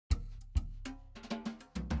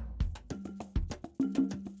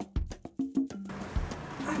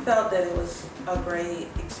felt that it was a great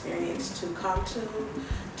experience to come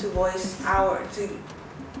to voice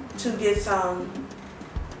to get some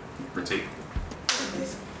critique.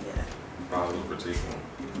 Yeah. Positive critique.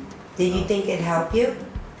 Did you think it helped you?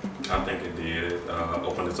 I think it did. It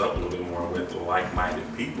opened us up a little bit more with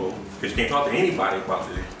like-minded people, because you can't talk to anybody about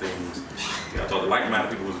these things. You got to talk to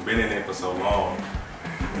like-minded people who's been in it for so long,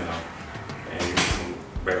 you know, and you get some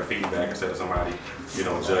better feedback instead of somebody, you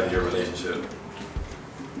know, judging your relationship.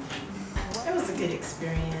 It was a good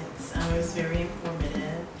experience. It was very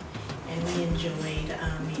informative, and we enjoyed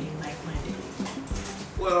meeting like-minded people.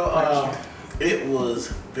 Well, it was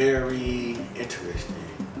very interesting.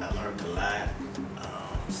 I learned a lot.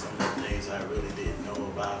 Some of the things I really didn't know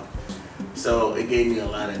about. So it gave me a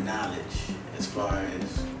lot of knowledge as far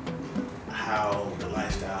as how the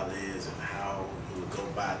lifestyle is and how you would go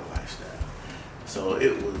by the lifestyle. So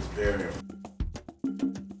it was very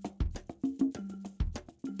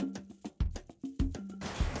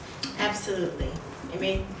Absolutely. It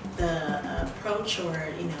made the approach,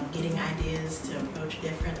 or getting ideas to approach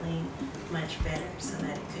differently, much better, so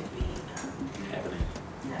that it could be happening.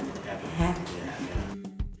 Yeah.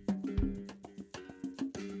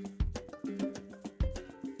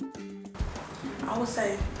 I would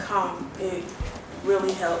say it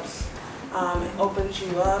really helps. It opens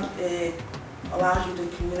you up. It allows you to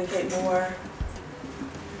communicate more.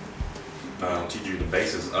 Teach you the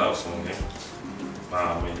basis of swinging,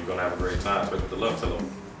 and you're gonna have a great time, especially with the love pillow.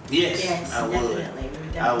 Yes, I would.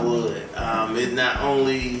 Definitely. I would. It not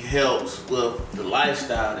only helps with the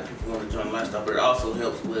lifestyle that people want to join the lifestyle, but it also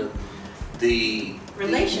helps with the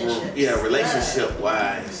relationships. Relationship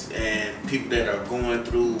wise, and people that are going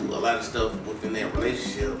through a lot of stuff within their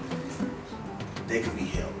relationship, they can be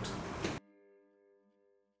helped.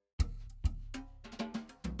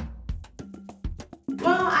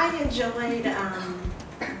 Well, I enjoyed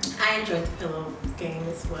the pillow game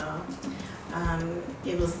as well.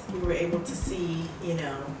 We were able to see,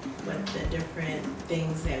 what the different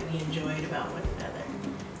things that we enjoyed about one another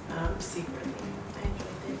secretly. I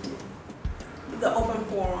enjoyed that too. The open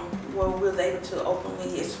forum where we was able to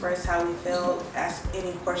openly express how we felt, ask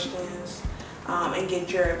any questions, and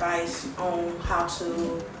get your advice on how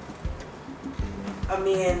to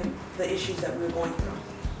amend the issues that we're going through.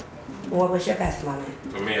 What was your best moment?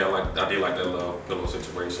 For me, I did like that love pillow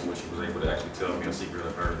situation where she was able to actually tell me a secret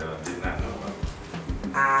of her that I did not know about.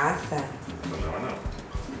 Awesome. So now I know.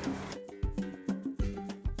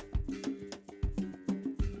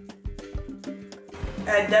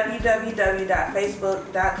 At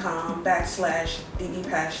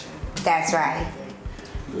www.facebook.com/DVPASSION. That's right.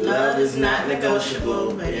 Love is not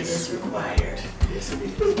negotiable, but it is required. Yes, it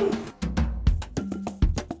is.